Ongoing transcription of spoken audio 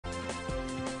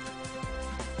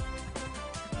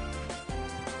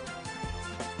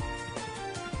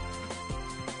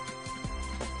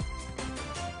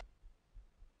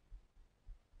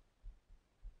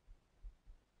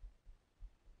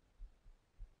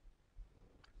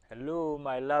Hello,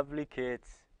 my lovely kids.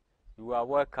 You are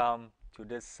welcome to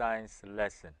this science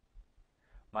lesson.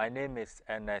 My name is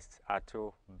Ernest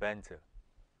Ato Bente.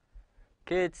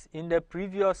 Kids, in the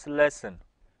previous lesson,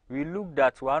 we looked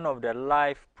at one of the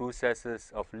life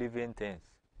processes of living things,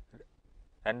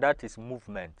 and that is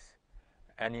movement.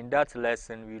 And in that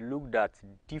lesson, we looked at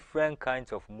different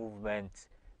kinds of movements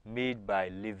made by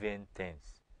living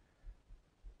things.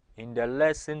 In the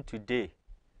lesson today,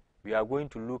 we are going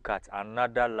to look at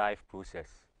another life process,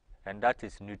 and that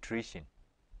is nutrition.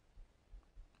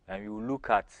 And we will look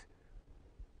at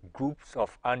groups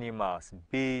of animals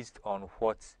based on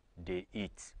what they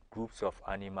eat. Groups of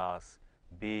animals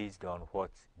based on what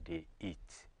they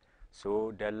eat.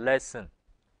 So the lesson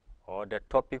or the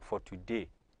topic for today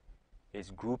is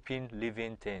grouping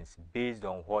living things based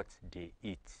on what they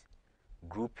eat.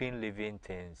 Grouping living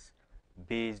things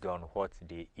based on what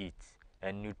they eat.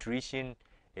 And nutrition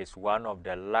is one of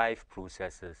the life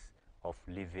processes of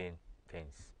living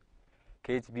things.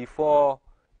 Kids, before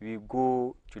we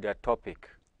go to the topic,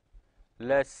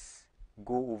 let's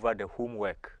go over the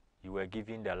homework you were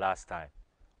given the last time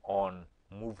on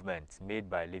movements made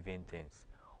by living things.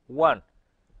 1.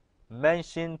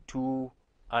 Mention 2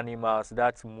 animals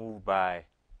that move by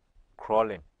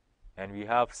crawling. And we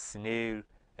have snail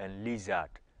and lizard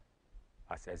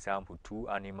as example, 2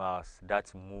 animals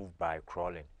that move by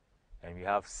crawling. And we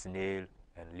have snail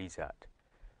and lizard.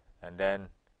 And then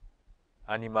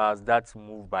animals that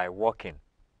move by walking.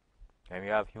 And we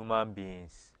have human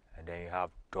beings, and then you have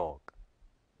dog.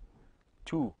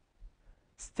 2.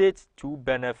 State 2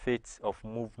 benefits of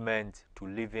movement to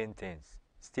living things.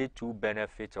 State 2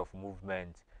 benefits of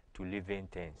movement to living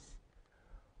things.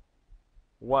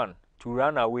 1. To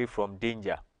run away from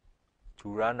danger. To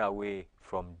run away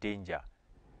from danger.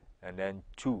 And then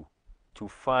 2. To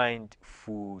find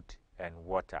food and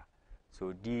water.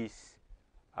 So these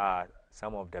are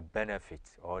some of the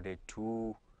benefits, or the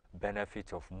 2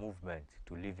 benefits of movement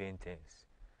to living things: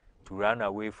 to run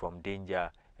away from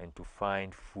danger and to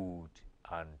find food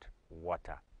and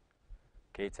water.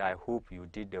 Kids, I hope you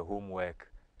did the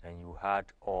homework and you had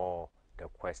all the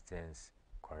questions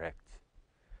correct.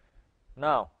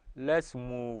 Now, let's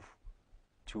move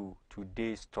to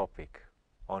today's topic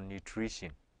on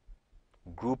nutrition.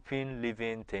 Grouping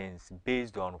living things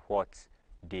based on what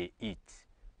they eat.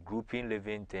 Grouping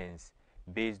living things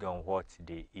based on what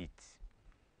they eat.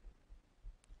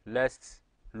 Let's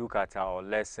look at our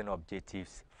lesson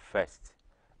objectives first.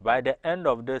 By the end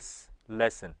of this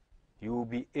lesson, you will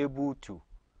be able to,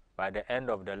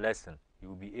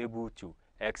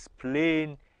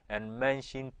 explain and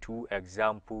mention 2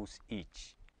 examples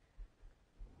each.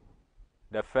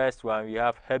 The first one, we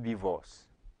have herbivores.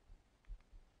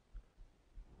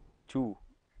 2,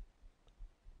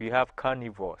 we have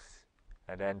carnivores.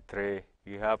 And then 3,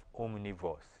 we have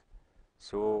omnivores.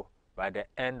 So by the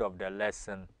end of the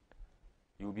lesson,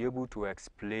 you'll be able to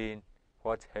explain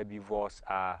what herbivores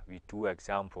are with 2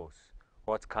 examples,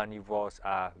 what carnivores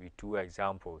are with 2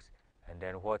 examples, and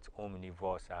then what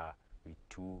omnivores are with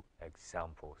 2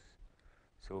 examples.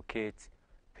 So kids,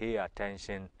 pay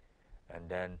attention and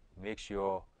then make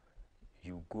sure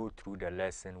you go through the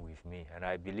lesson with me. And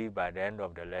I believe by the end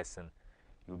of the lesson,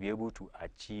 you'll be able to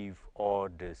achieve all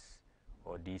this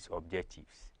or these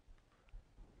objectives.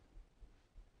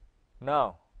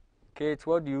 Now, kids,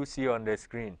 what do you see on the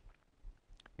screen?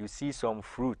 You see some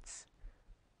fruits.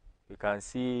 You can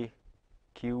see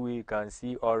kiwi, you can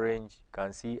see orange, you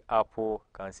can see apple,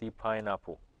 you can see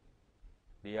pineapple.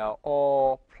 They are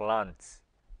all plants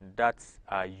that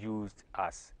are used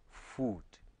as food.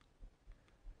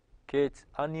 Kids,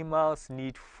 animals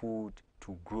need food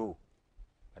to grow,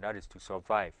 and that is to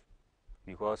survive,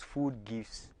 because food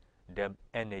gives them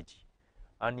energy.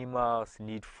 Animals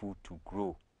need food to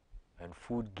grow, and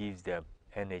food gives them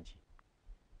energy.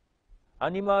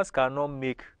 Animals cannot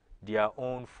make their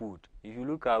own food. If you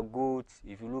look at goats,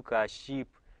 if you look at sheep,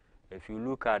 if you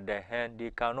look at the hen,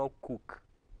 they cannot cook.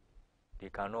 They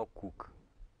cannot cook.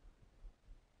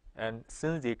 And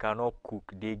since they cannot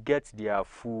cook, they get their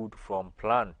food from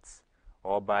plants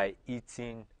or by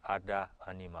eating other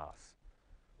animals.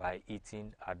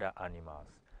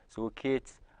 So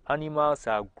kids, animals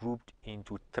are grouped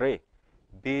into 3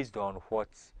 based on what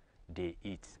they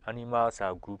eat. Animals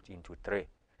are grouped into 3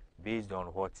 based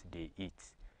on what they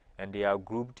eat. And they are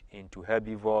grouped into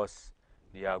herbivores,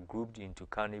 they are grouped into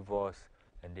carnivores,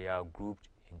 and they are grouped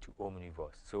into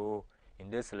omnivores. So in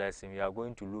this lesson, we are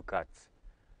going to look at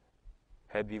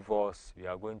herbivores, we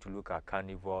are going to look at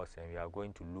carnivores, and we are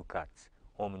going to look at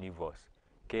omnivores.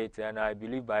 Kids, and I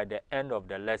believe by the end of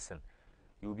the lesson,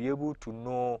 you'll be able to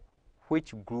know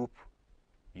which group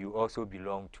you also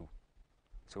belong to.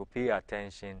 So pay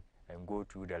attention and go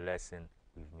through the lesson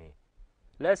with me.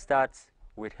 Let's start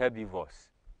with herbivores.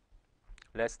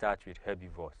 Let's start with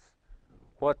herbivores.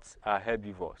 What are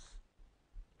herbivores?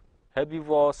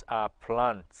 Herbivores are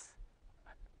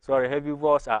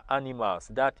herbivores are animals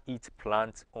that eat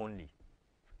plants only.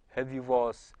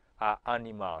 Herbivores are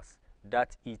animals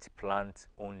that eat plants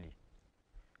only.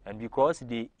 And because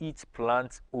they eat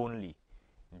plants only,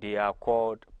 they are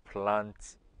called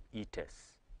plant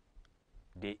eaters.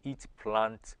 They eat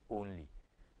plants only,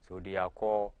 so they are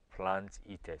called plant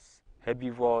eaters.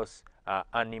 Herbivores are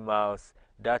animals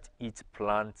that eat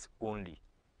plants only.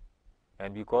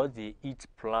 And because they eat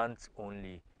plants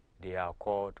only, they are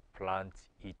called plant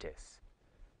eaters.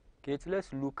 Okay, so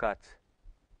let's look at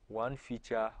one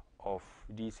feature of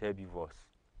these herbivores.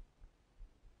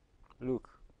 Look,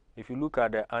 if you look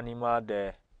at the animal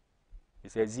there,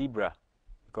 it's a zebra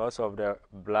because of the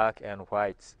black and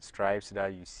white stripes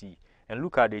that you see. And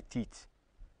look at the teeth.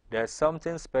 There's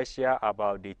something special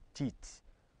about the teeth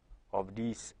of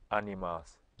these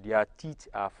animals. Their teeth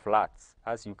are flat,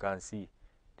 as you can see,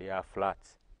 they are flat.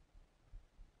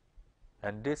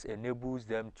 And this enables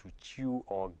them to chew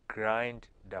or grind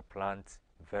the plant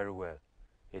very well.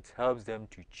 It helps them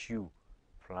to chew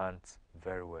plants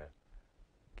very well.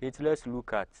 Okay, so let's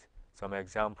look at some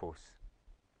examples.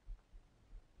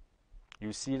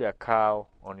 You see the cow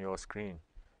on your screen,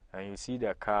 and you see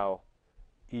the cow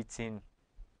eating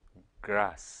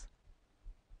grass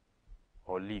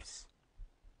or leaves.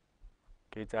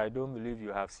 Okay, so I don't believe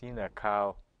you have seen a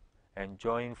cow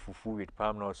enjoying fufu with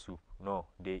palm nut soup. No,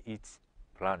 they eat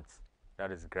plants,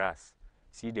 that is grass.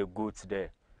 See the goats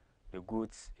there. The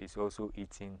goat is also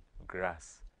eating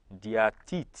grass. Their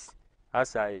teeth,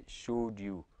 as I showed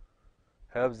you,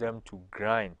 helps them to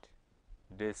grind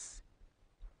these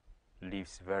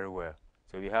leaves very well.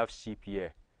 So we have sheep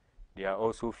here. They are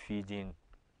also feeding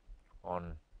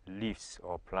on leaves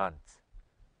or plants.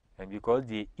 And because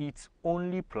they eat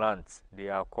only plants, they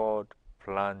are called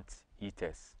plant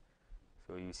eaters.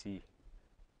 So you see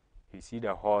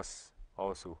the horse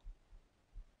also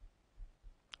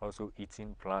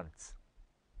eating plants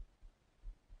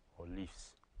or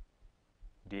leaves.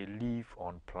 They live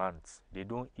on plants. They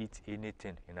don't eat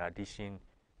anything in addition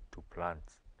to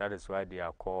plants. That is why they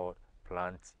are called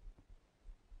plant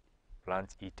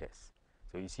eaters.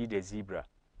 So you see the zebra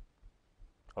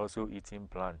also eating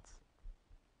plants.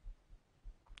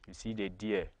 You see the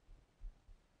deer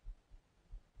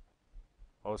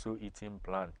also eating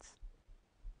plants.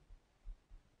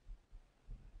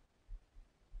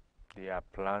 They are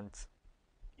plant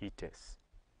eaters.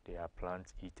 They are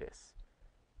plant eaters.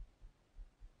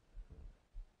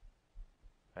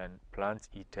 And plant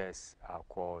eaters are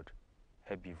called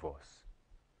herbivores.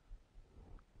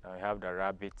 Now we have the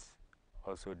rabbits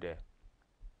also there.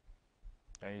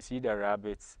 And you see the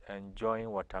rabbits enjoying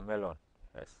watermelon.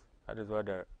 Yes, that is what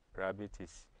the rabbit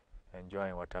is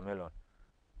enjoying, watermelon.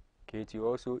 Kate, you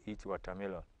also eat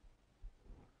watermelon.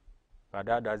 But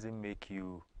that doesn't make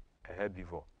you a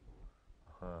herbivore.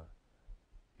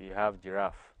 We have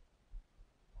giraffe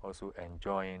also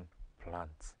enjoying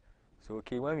plants. So,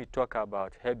 okay, when we talk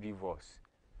about herbivores,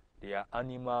 they are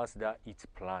animals that eat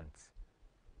plants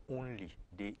only.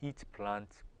 They eat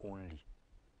plants only.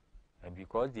 And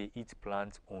because they eat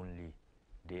plants only,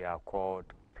 they are called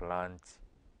plant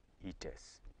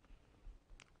eaters.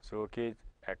 So, okay,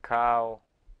 a cow,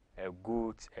 a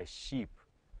goat, a sheep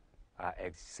are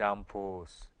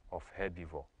examples of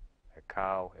herbivore. A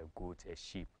cow, a goat, a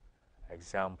sheep,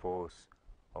 examples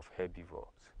of herbivores.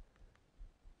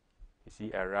 You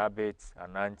see a rabbit,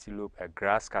 an antelope, a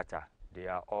grass cutter, they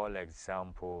are all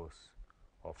examples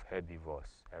of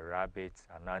herbivores. A rabbit,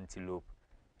 an antelope,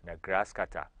 and a grass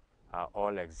cutter are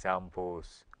all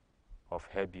examples of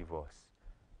herbivores.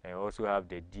 And you also have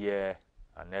the deer,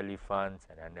 an elephant,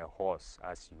 and then a horse,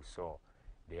 as you saw.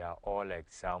 They are all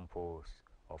examples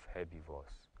of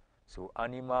herbivores. So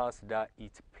animals that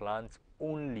eat plants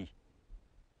only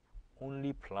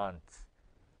plants,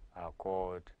 are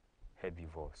called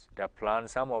herbivores. The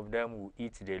plants, some of them will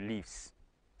eat the leaves.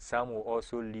 Some will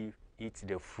also eat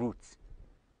the fruit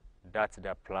that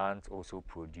the plant also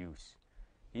produce.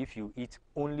 If you eat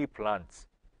only plants,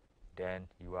 then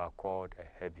you are called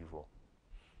a herbivore.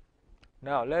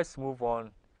 Now let's move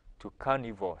on to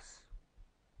carnivores.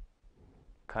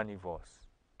 Carnivores.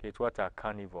 Okay, what are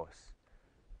carnivores?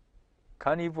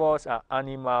 Carnivores are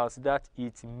animals that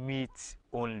eat meat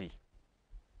only.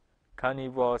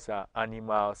 Carnivores are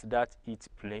animals that eat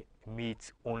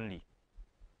meat only.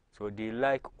 So they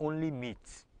like only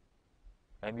meat.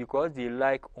 And because they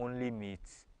like only meat,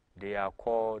 they are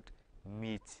called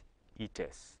meat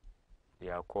eaters. They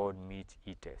are called meat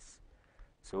eaters.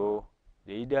 So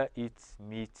they either eat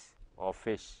meat or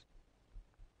fish,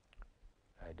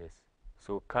 like this.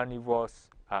 So carnivores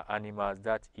are animals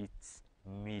that eat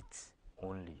meat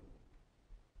only.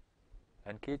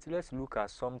 And Kate, let's look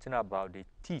at something about the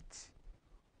teeth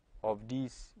of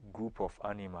this group of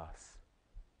animals.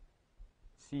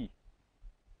 See,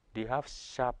 they have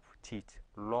sharp teeth,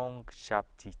 long sharp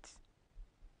teeth.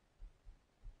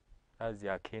 That's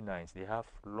their canines. They have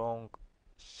long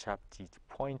sharp teeth,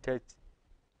 pointed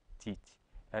teeth.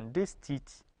 And this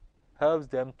teeth helps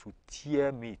them to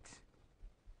tear meat.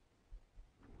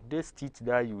 This teeth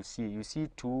that you see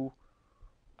two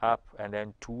up and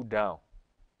then two down.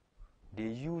 They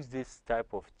use this type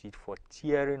of teeth for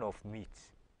tearing of meat.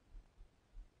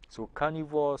 So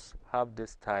carnivores have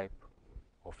this type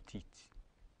of teeth.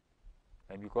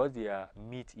 And because they are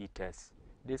meat eaters,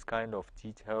 this kind of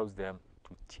teeth helps them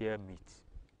to tear meat.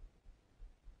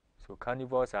 So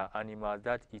carnivores are animals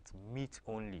that eat meat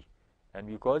only. And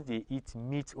because they eat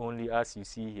meat only, as you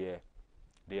see here,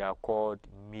 they are called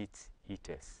meat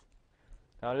eaters.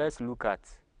 Now let's look at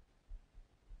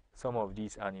some of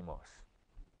these animals.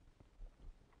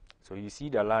 So you see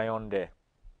the lion there,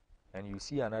 and you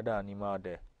see another animal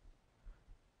there.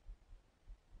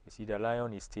 You see the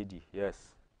lion is steady,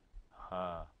 yes.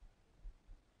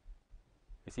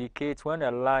 You see, Kate, when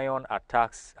a lion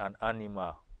attacks an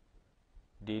animal,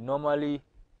 they normally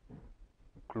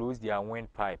close their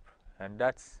windpipe, and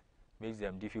that makes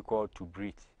them difficult to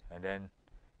breathe, and then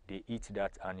they eat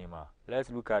that animal. Let's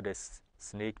look at the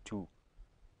snake too,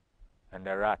 and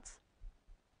the rat.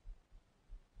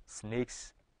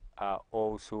 Snakes are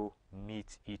also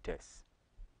meat eaters.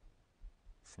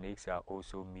 Snakes are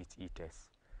also meat eaters.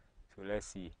 So let's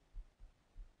see.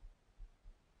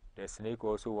 The snake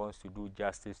also wants to do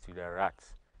justice to the rat.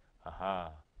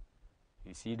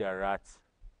 You see the rat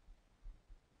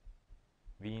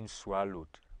being swallowed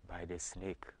by the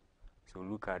snake. So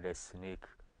look at the snake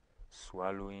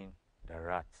swallowing the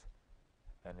rat,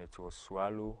 and it will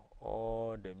swallow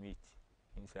all the meat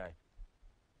inside.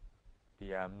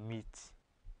 They are meat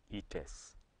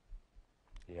eaters.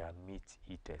 They are meat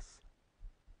eaters.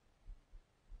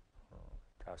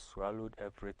 It has swallowed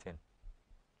everything.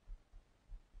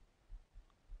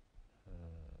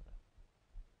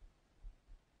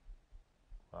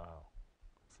 Wow.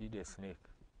 See the snake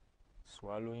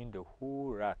swallowing the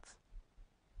whole rat.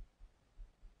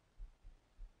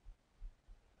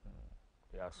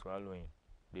 They are swallowing.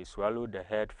 They swallow the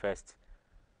head first,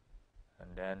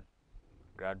 and then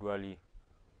gradually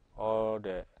all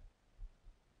the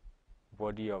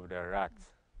body of the rat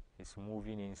is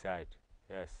moving inside.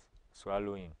 Yes,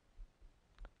 swallowing.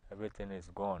 Everything is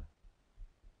gone.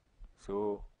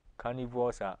 So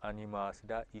carnivores are animals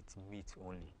that eat meat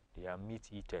only. They are meat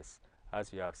eaters,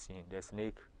 as you have seen. The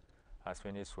snake has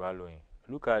finished swallowing.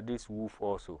 Look at this wolf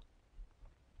also,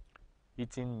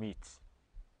 eating meat.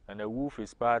 And the wolf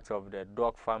is part of the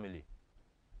dog family.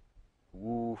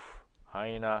 Wolf,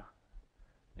 hyena,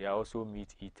 they are also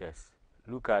meat eaters.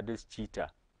 Look at this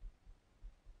cheetah.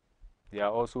 They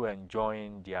are also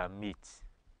enjoying their meat.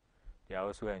 They are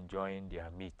also enjoying their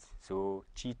meat. So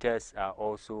cheetahs are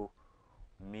also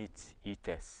meat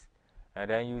eaters. And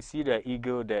then you see the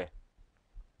eagle there.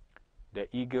 The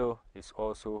eagle is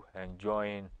also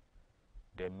enjoying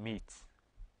the meat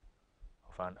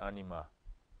of an animal.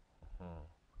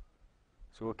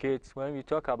 So kids, when we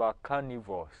talk about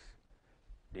carnivores,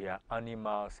 they are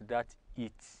animals that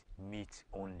eat meat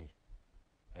only.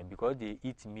 And because they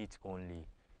eat meat only,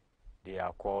 they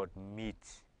are called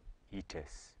meat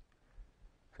eaters.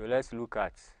 So let's look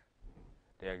at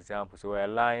the example. So a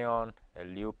lion, a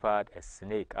leopard, a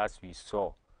snake, as we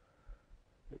saw.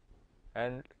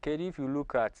 And Katie, if you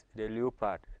look at the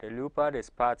leopard is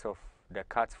part of the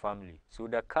cat family. So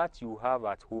the cat you have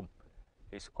at home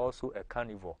is also a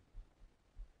carnivore.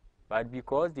 But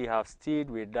because they have stayed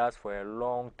with us for a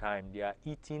long time, their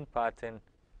eating pattern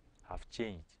have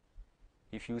changed.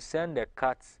 If you send a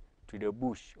cat to the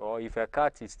bush, or if a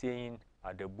cat is staying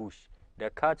at the bush, the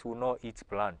cat will not eat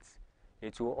plants.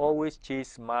 It will always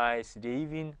chase mice. They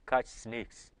even catch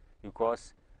snakes,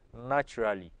 because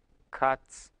naturally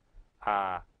cats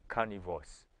are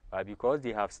carnivores. But because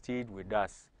they have stayed with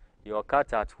us, your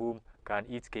cat at home can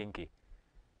eat kenke.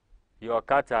 Your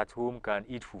cat at home can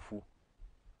eat fufu.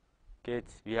 Okay,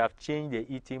 we have changed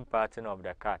the eating pattern of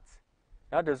the cat.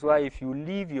 That is why if you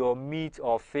leave your meat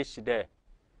or fish there,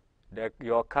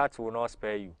 your cat will not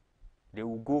spare you. They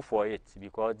will go for it,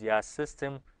 because their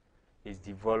system is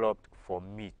developed for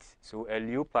meat. So a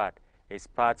leopard is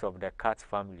part of the cat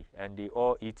family, and they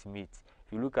all eat meat.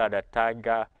 If you look at a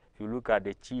tiger, if you look at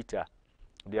the cheetah,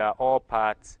 they are all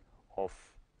parts of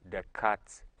the cat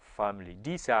family.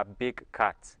 These are big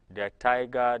cats. The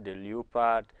tiger, the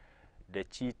leopard, the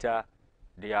cheetah,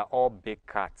 they are all big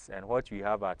cats. And what we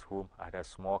have at home are the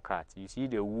small cats. You see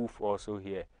the wolf also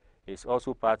here. It's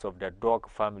also part of the dog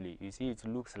family. You see it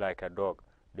looks like a dog.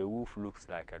 The wolf looks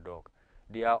like a dog.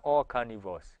 They are all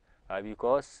carnivores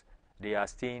because they are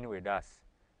staying with us.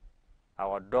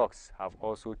 Our dogs have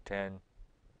also turned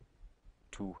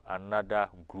to another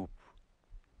group.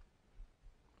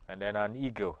 And then an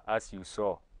eagle, as you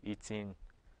saw, eating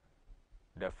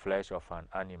the flesh of an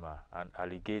animal. An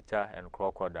alligator and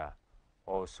crocodile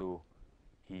also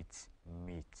eat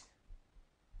meat.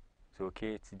 So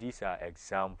kids, these are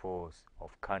examples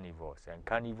of carnivores. And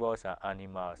carnivores are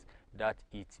animals that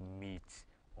eat meat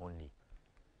only.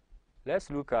 Let's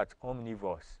look at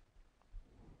omnivores.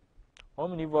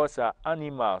 Omnivores are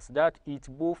animals that eat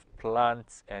both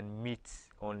plants and meat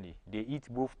only. They eat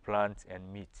both plants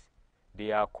and meat.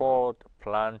 They are called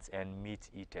plant and meat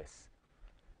eaters.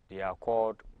 They are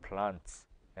called plants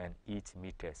and meat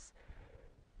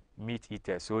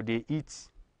eaters. So they eat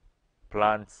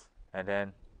plants and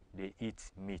then they eat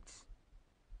meat.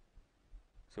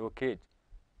 So kids,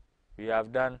 we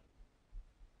have done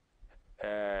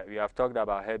we have talked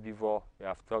about herbivore, we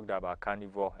have talked about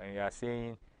carnivore, and we are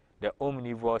saying the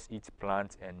omnivores eat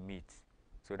plants and meat.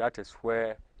 So that is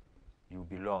where you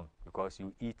belong, because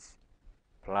you eat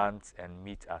plants and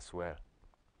meat as well.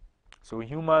 So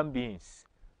human beings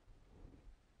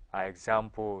are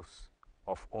examples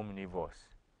of omnivores.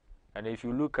 And if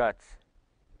you look at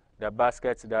the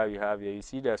baskets that we have here, you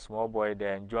see the small boy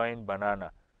there enjoying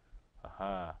banana.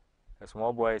 The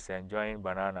small boy is enjoying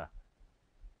banana.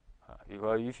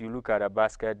 Because if you look at a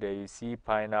basket there, you see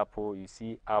pineapple, you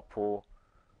see apple,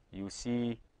 you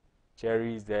see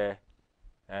cherries there,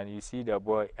 and you see the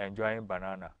boy enjoying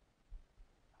banana.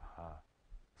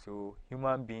 So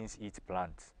human beings eat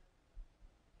plants.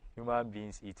 Human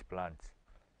beings eat plants.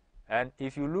 And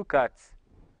if you look at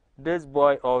this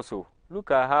boy also,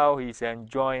 look at how he's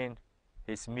enjoying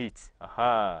his meat.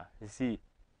 You see,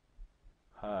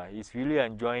 he's really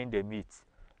enjoying the meat.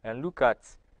 And look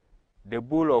at the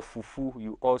bowl of fufu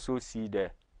you also see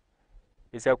there.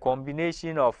 It's a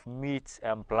combination of meat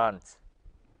and plants.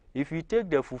 If you take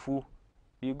the fufu,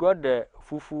 you got the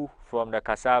fufu from the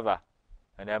cassava,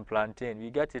 and then plantain,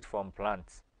 we get it from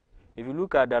plants. If you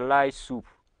look at the rice soup,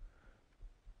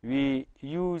 we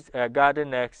use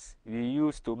garden eggs, we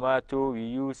use tomato, we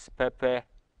use pepper,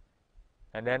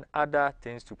 and then other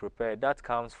things to prepare. That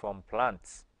comes from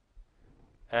plants.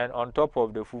 And on top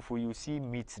of the fufu, you see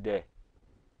meat there.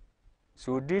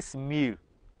 So this meal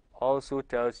also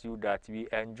tells you that we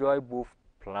enjoy both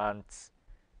plants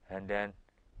and then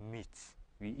meat.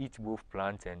 We eat both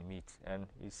plants and meat. And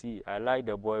you see, I like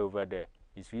the boy over there.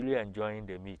 He's really enjoying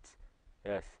the meat.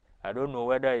 Yes. I don't know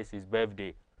whether it's his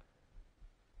birthday.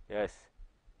 Yes.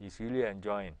 He's really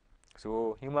enjoying.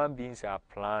 So human beings are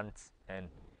plants and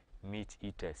meat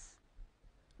eaters.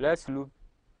 Let's look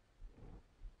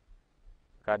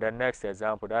at the next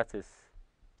example. That is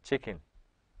chicken.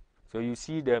 So you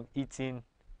see them eating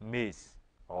maize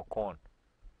or corn.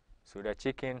 So the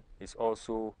chicken is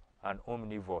also an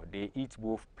omnivore. They eat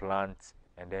both plants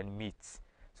and then meat.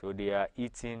 So they are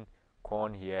eating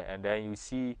corn here, and then you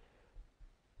see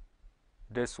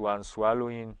this one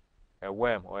swallowing a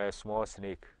worm or a small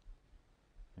snake.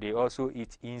 They also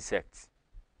eat insects,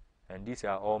 and these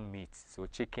are all meat. So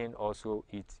chicken also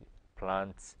eats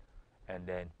plants and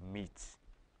then meat.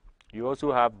 You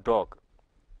also have dog.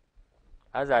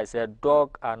 As I said,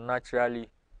 dogs are naturally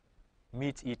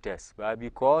meat eaters, but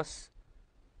because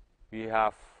we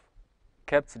have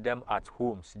kept them at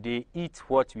homes, they eat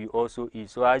what we also eat.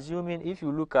 So assuming if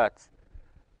you look at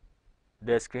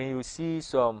the screen, you see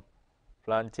some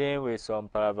plantain with some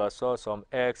paravasol, some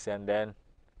eggs, and then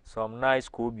some nice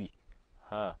Kobe.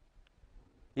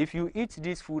 If you eat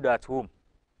this food at home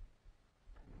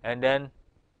and then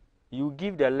you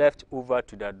give the leftover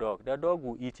to the dog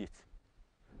will eat it.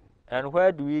 And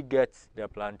where do we get the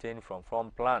plantain from?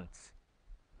 From plants.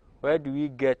 Where do we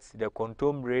get the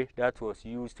contombre that was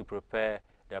used to prepare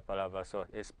the paravasol?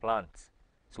 It's plants.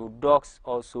 So dogs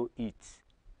also eat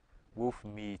both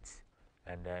meat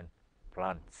and then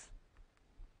plants.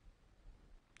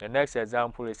 The next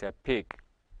example is a pig.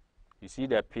 You see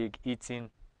the pig eating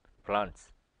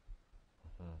plants.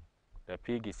 The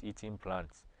pig is eating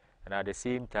plants. And at the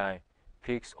same time,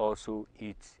 pigs also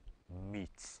eat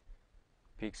meat.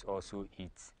 Pigs also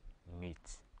eat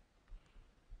meat.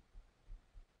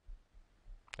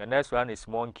 The next one is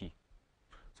monkey.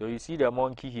 So you see the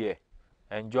monkey here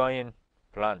enjoying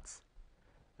plants.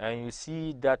 And you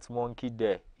see that monkey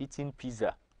there eating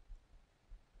pizza,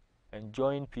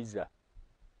 enjoying pizza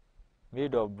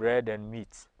made of bread and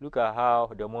meat. Look at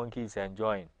how the monkey is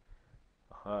enjoying.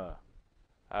 I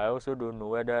also don't know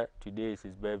whether today is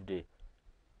his birthday.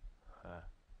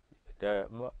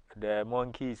 The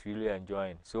monkey is really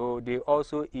enjoying. So they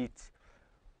also eat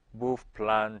both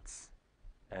plants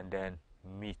and then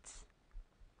meat.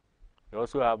 They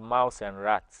also have mouse and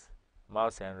rats.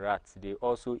 Mouse and rats, they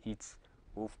also eat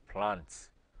both plants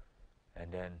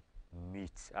and then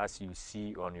meat, as you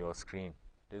see on your screen.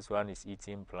 This one is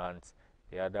eating plants,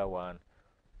 the other one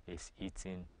is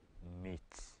eating meat.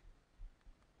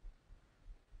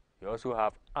 You also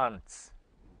have ants.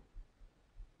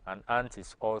 An ant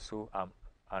is also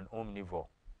an omnivore.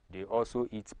 They also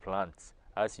eat plants,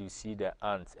 as you see the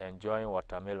ants enjoying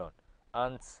watermelon.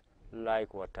 Ants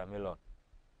like watermelon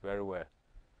very well.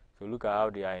 So look at how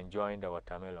they are enjoying the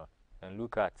watermelon. And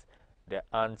look at the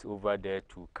ants over there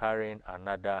too, carrying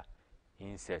another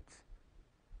insect.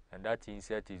 And that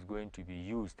insect is going to be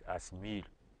used as meal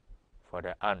for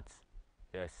the ants.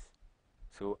 Yes.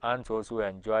 So ants also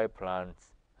enjoy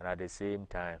plants, and at the same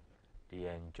time, they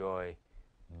enjoy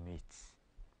meat.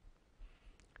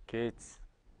 Kids,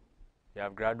 we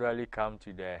have gradually come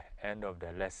to the end of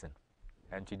the lesson.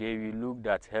 And today we looked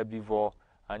at herbivore,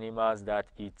 animals that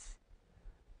eat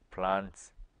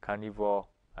plants, carnivore,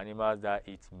 animals that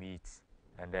eat meat,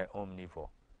 and then omnivore.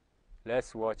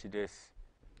 Let's watch this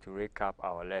to recap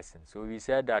our lesson. So we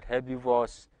said that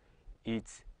herbivores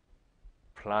eat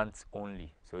plants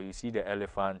only. So you see the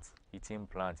elephants eating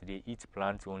plants. They eat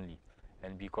plants only.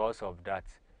 And because of that,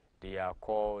 they are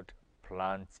called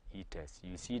plant eaters.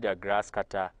 You see the grass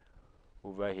cutter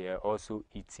over here also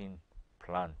eating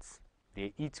plants.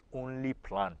 They eat only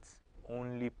plants.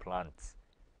 Only plants.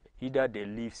 Either the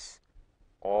leaves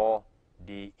or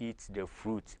they eat the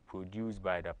fruit produced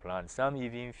by the plant. Some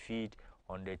even feed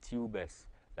on the tubers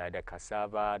like the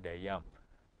cassava, the yam.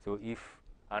 So if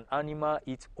an animal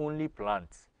eats only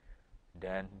plants,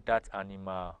 then that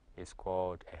animal is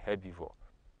called a herbivore.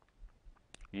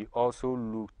 We also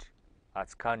looked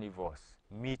at carnivores,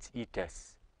 meat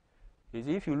eaters.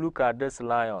 If you look at this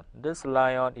lion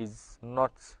is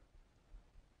not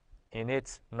in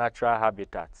its natural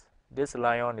habitat. This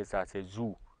lion is at a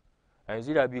zoo. And you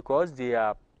see that because they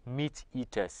are meat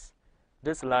eaters,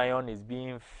 this lion is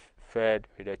being fed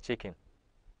with a chicken.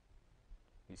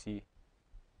 You see,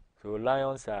 so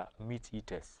lions are meat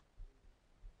eaters.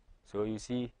 So you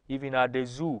see, even at the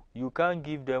zoo, you can't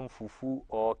give them fufu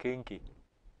or kenke.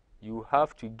 You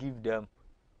have to give them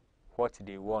what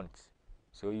they want.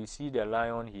 So you see the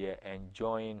lion here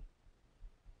enjoying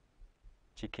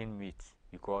chicken meat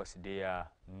because they are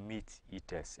meat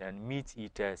eaters. And meat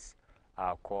eaters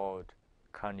are called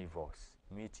carnivores.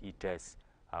 Meat eaters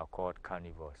are called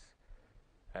carnivores.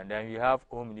 And then we have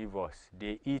omnivores.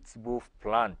 They eat both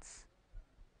plants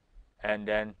and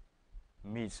then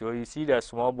meat. So you see the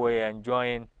small boy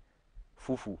enjoying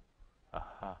fufu.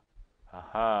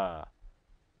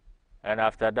 And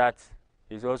after that,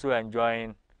 he's also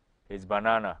enjoying his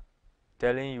banana,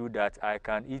 telling you that I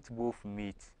can eat both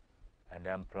meat and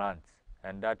then plants.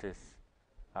 And that is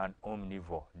an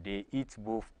omnivore. They eat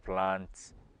both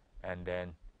plants and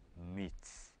then meat.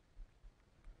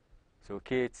 So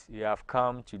kids, we have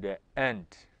come to the end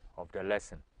of the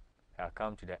lesson. We have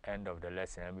come to the end of the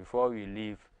lesson. And before we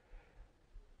leave,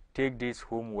 take this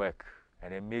homework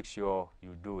and then make sure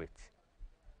you do it.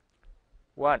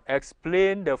 1.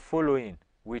 Explain the following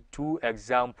with 2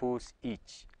 examples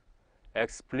each.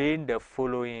 Explain the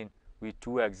following with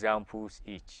 2 examples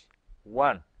each.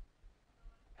 1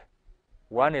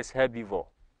 is herbivore.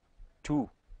 2,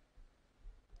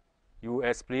 you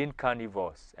explain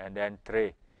carnivores. And then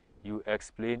 3, you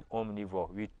explain omnivore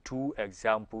with 2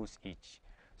 examples each.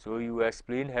 So you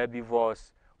explain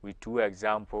herbivores with 2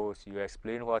 examples. You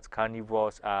explain what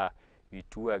carnivores are with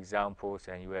 2 examples.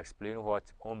 And you explain what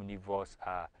omnivores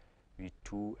are with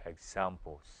 2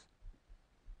 examples.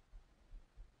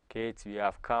 Kids, we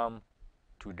have come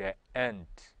to the end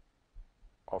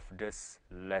of this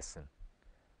lesson.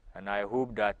 And I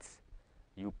hope that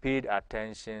you paid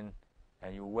attention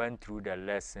and you went through the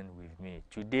lesson with me.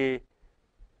 Today,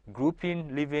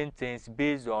 grouping living things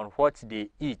based on what they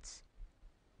eat,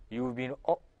 you've been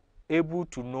able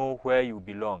to know where you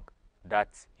belong, that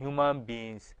human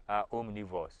beings are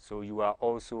omnivores. So you are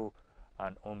also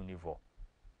an omnivore.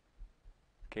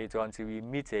 Okay, so until we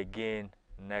meet again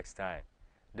next time,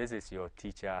 this is your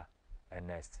teacher,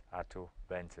 Ernest Atto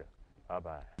Benter.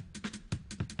 Bye-bye.